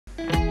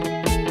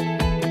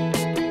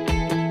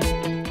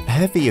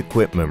Heavy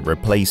equipment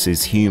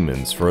replaces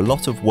humans for a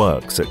lot of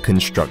works at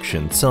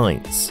construction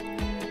sites.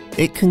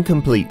 It can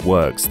complete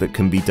works that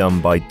can be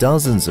done by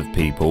dozens of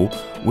people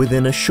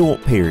within a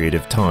short period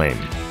of time.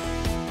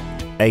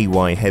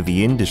 AY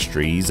Heavy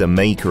Industries, a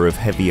maker of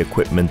heavy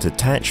equipment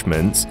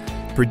attachments,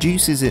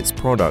 produces its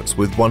products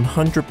with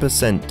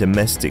 100%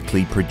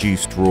 domestically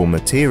produced raw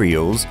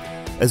materials,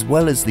 as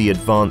well as the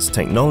advanced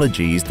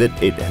technologies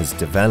that it has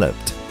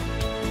developed.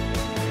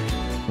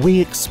 We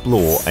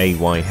explore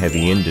AY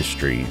Heavy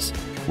Industries,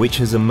 which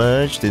has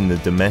emerged in the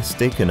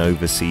domestic and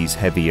overseas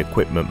heavy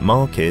equipment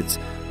markets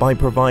by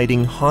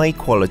providing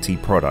high-quality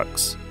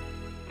products.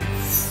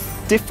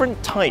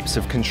 Different types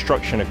of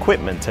construction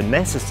equipment are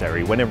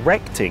necessary when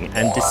erecting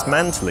and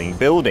dismantling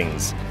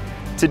buildings.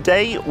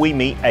 Today we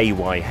meet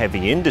AY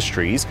Heavy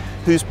Industries,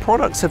 whose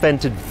products have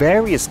entered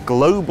various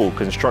global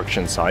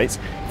construction sites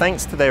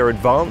thanks to their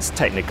advanced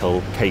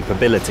technical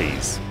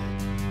capabilities.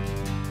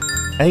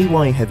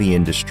 AY Heavy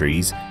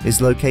Industries is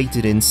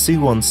located in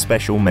Suwon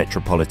Special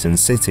Metropolitan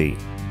City.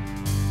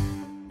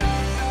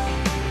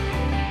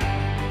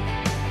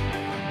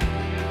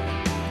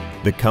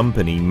 The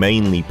company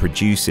mainly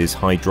produces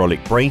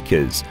hydraulic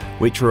breakers,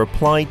 which are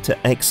applied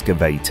to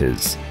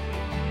excavators.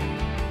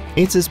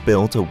 It has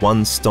built a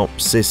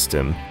one-stop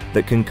system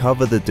that can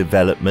cover the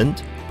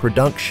development,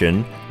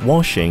 production,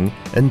 washing,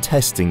 and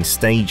testing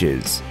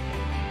stages.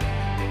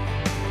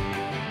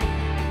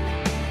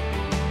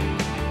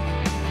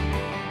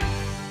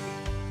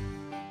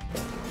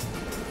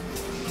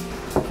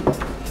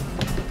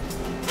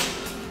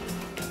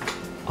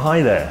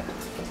 Hi there.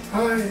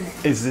 Hi.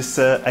 Is this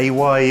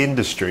AY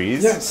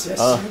Industries? Yes,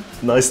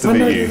 yes. Nice to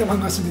meet you.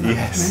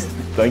 Yes,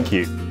 thank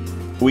you.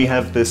 We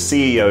have the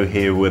CEO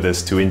here with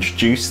us to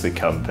introduce the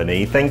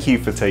company. Thank you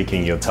for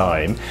taking your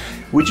time.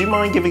 Would you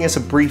mind giving us a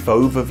brief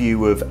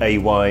overview of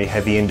AY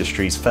Heavy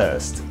Industries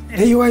first?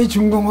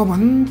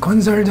 AY중공업은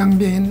건설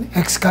장비인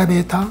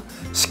엑스카베이터,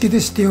 스키드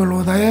스티어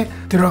로더에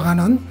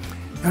들어가는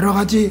여러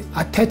가지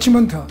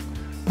어태치먼트,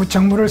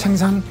 부착물을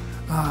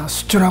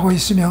수출하고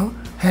있으며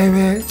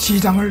해외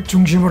시장을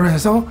중심으로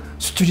해서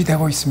수출이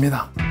되고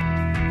있습니다.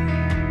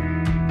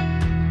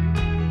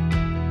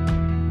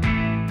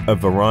 A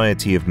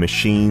variety of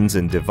machines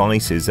and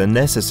devices are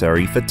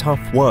necessary for tough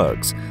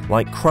works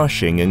like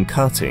crushing and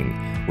cutting,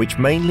 which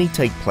mainly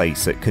take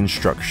place at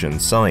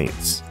construction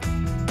sites.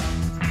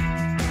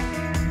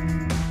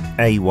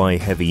 AY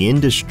Heavy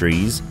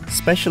Industries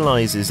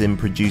specializes in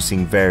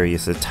producing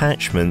various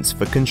attachments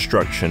for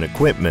construction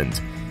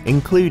equipment,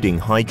 including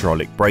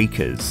hydraulic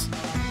breakers.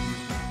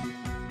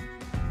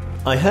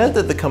 I heard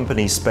that the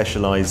company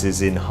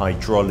specializes in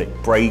hydraulic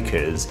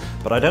breakers,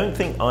 but I don't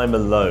think I'm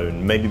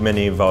alone. Maybe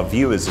many of our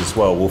viewers as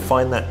well will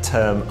find that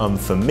term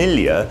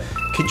unfamiliar.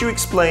 Could you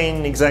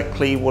explain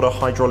exactly what a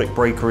hydraulic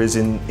breaker is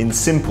in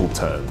simple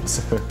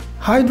terms?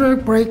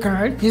 Hydraulic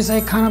breaker is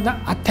a kind of the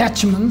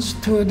attachments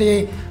to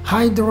the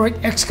hydraulic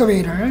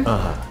excavator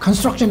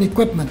construction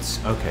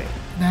equipment. Okay.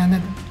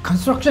 Then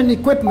construction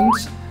equipment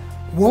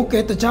work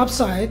at the job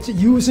site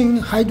using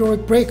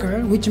hydraulic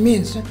breaker, which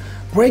means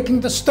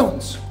breaking the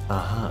stones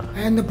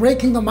and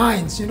breaking the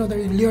mines. You know,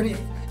 they really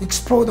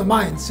explode the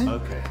mines.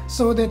 Okay.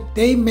 So that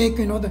they make,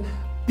 you know, the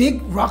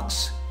big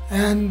rocks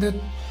and the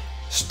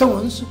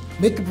stones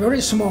make it very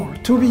small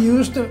to be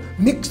used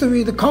mixed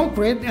with the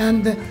concrete,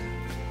 and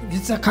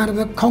it's a kind of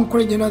the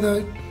concrete, you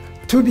know,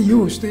 to be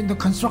used in the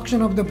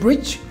construction of the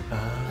bridge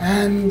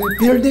and the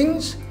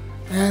buildings,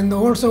 and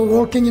also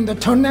working in the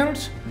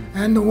tunnels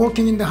and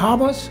working in the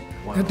harbors.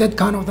 Wow. That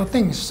kind of the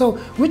things. So,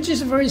 which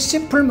is a very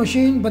simple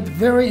machine, but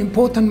very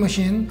important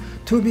machine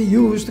to be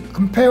used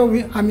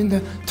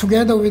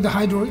together with the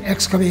hydraulic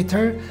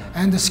excavator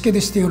and the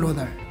skid steer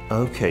loader.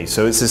 Okay,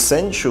 so it's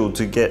essential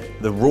to get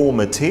the raw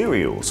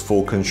materials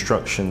for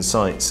construction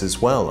sites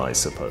as well, I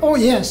suppose. Oh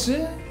yes,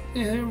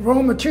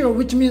 raw material,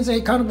 which means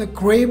a kind of the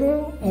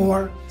gravel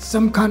or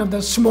some kind of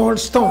the small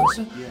stones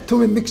to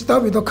be mixed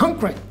up with the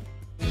concrete.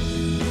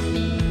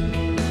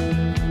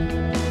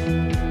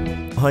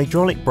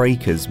 Hydraulic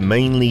breakers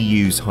mainly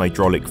use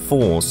hydraulic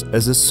force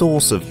as a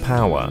source of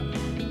power,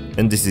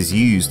 and this is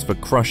used for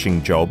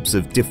crushing jobs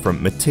of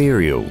different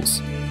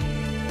materials.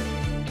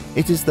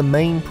 It is the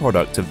main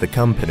product of the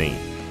company,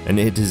 and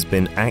it has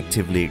been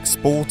actively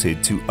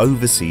exported to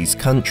overseas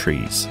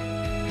countries.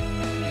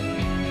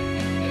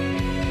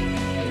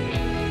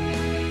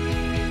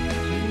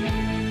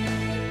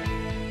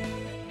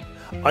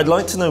 I'd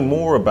like to know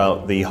more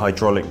about the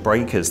hydraulic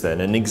breakers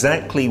then, and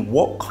exactly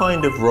what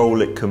kind of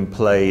role it can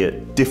play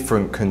at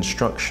different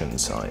construction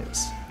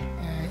sites.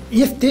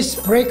 If this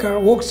breaker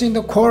works in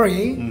the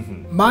quarry,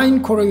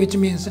 mine quarry, which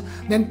means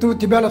then to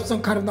develop some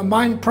kind of the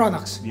mine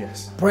products,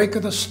 break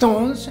the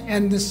stones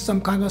and some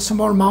kind of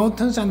small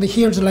mountains and the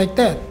hills like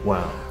that.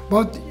 Wow.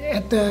 But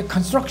at the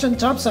construction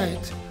job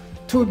site,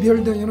 to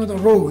build, you know, the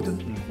road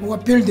or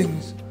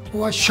buildings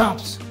or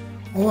shops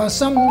or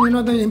some, you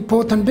know, the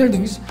important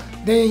buildings,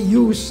 they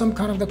use some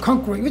kind of the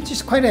concrete, which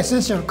is quite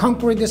essential.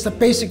 Concrete is the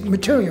basic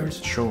materials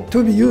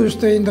to be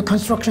used in the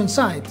construction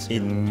sites.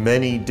 In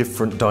many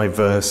different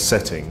diverse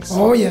settings.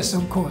 Oh yes,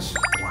 of course.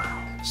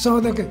 Wow. So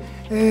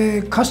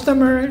the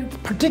customer,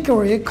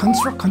 particularly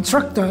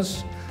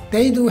constructors,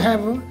 they do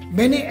have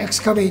many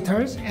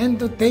excavators and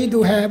they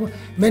do have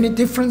many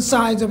different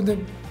sizes of the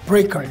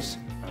breakers.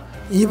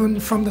 Even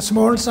from the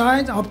small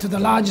size up to the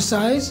large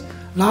size.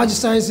 Large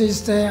size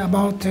is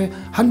about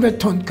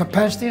 100-ton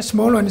capacity,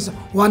 small one is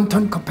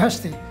 1-ton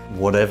capacity.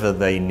 Whatever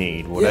they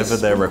need, whatever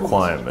their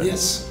requirements.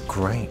 Yes.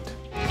 Great.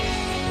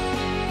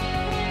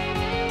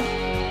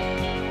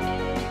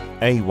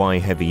 AY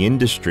Heavy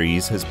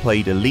Industries has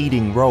played a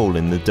leading role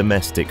in the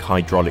domestic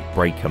hydraulic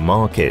breaker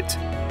market.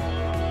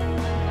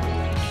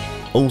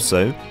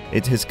 Also,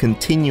 it has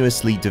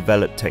continuously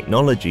developed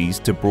technologies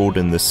to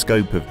broaden the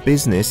scope of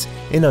business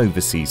in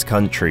overseas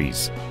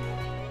countries.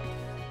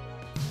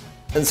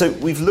 And so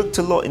we've looked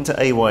a lot into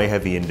AY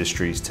Heavy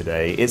Industries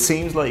today. It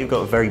seems like you've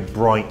got a very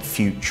bright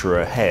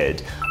future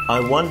ahead. I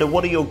wonder,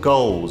 what are your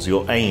goals,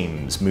 your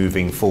aims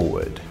moving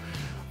forward?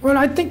 Well,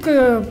 I think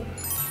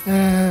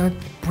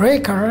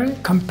breaker,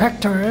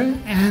 compactor,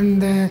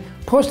 and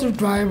postal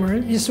driver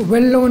is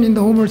well known in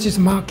the overseas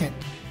market.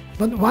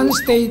 But once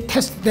they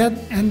test that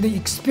and the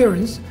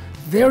experience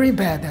very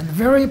bad and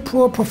very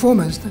poor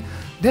performance,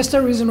 that's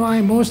the reason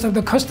why most of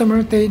the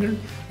customers, they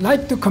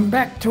like to come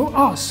back to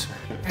us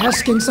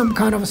asking some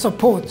kind of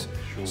support.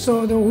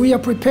 So we are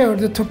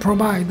prepared to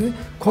provide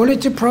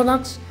quality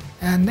products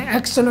and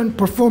excellent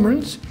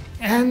performance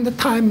and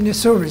timely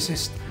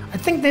services. I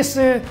think there's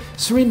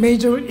three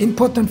major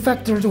important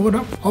factors what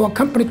our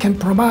company can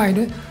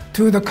provide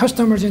to the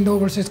customers in the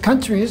overseas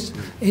countries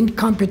in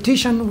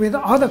competition with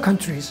other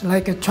countries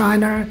like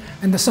China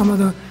and some of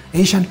the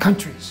Asian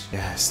countries.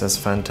 Yes, that's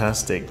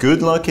fantastic.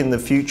 Good luck in the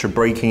future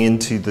breaking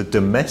into the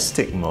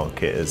domestic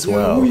market as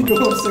well. We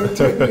do,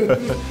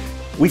 sir.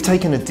 We've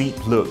taken a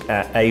deep look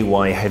at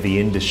AY Heavy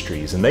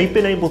Industries, and they've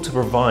been able to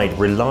provide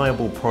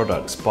reliable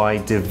products by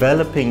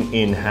developing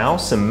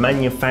in-house and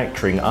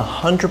manufacturing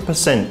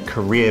 100%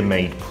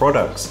 Korea-made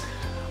products.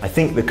 I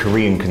think the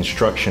Korean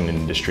construction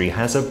industry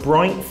has a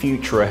bright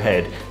future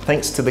ahead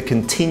thanks to the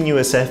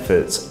continuous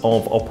efforts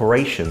of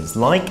operations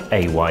like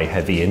AY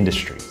Heavy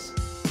Industries.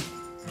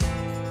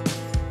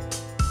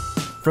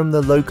 From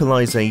the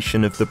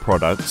localization of the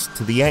products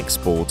to the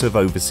export of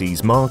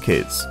overseas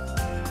markets,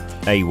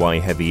 AY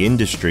Heavy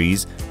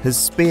Industries has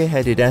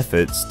spearheaded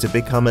efforts to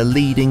become a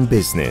leading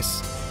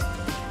business.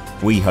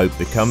 We hope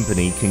the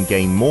company can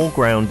gain more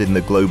ground in the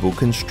global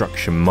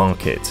construction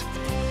market.